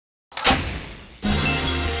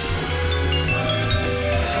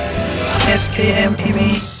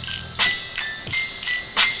KMTV.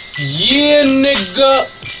 Yeah, nigga.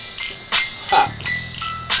 Ha.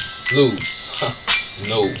 Lose.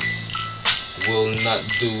 No. Will not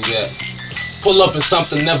do that. Pull up in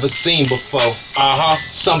something never seen before.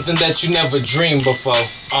 Something that you never dreamed before.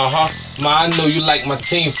 Ma, I know you like my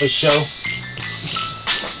team for sure.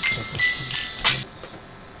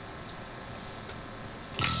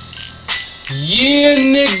 Yeah,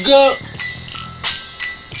 nigga.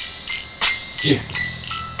 Yeah.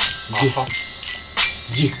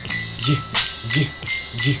 Yeah.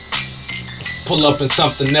 Pull up in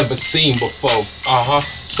something never seen before.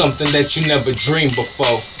 Something that you never dreamed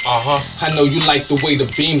before. I know you like the way the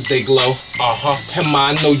beams they glow. And ma,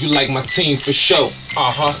 I know you like my team for sure.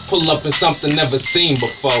 Pull up in something never seen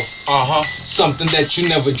before. Something that you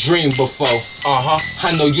never dreamed before.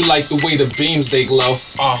 I know you like the way the beams they glow.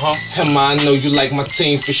 And ma, I know you like my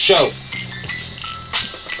team for sure.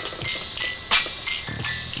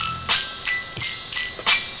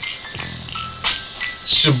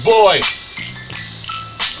 It's your boy,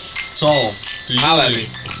 Tom. The Union.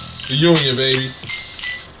 It's the Union, baby.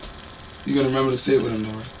 You gotta remember to say it with him,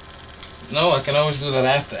 though, right? No, I can always do that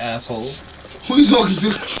after, asshole. Who you talking to?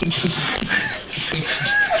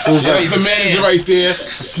 That's the manager right there.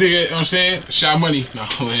 This nigga, you know what I'm saying? Shot money. No,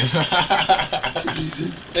 man.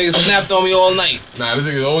 Nigga snapped on me all night. Nah, this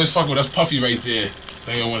nigga always fucking with us. Puffy right there.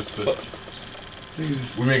 Nigga wants to.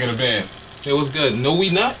 We're making a band. It was good. No, we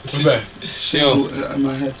not. What's that? Yo, In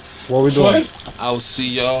my head. What we doing? I will see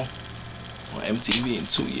y'all on MTV in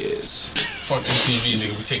 2 years. Fuck MTV,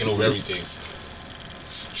 nigga. We taking over everything.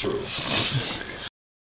 True.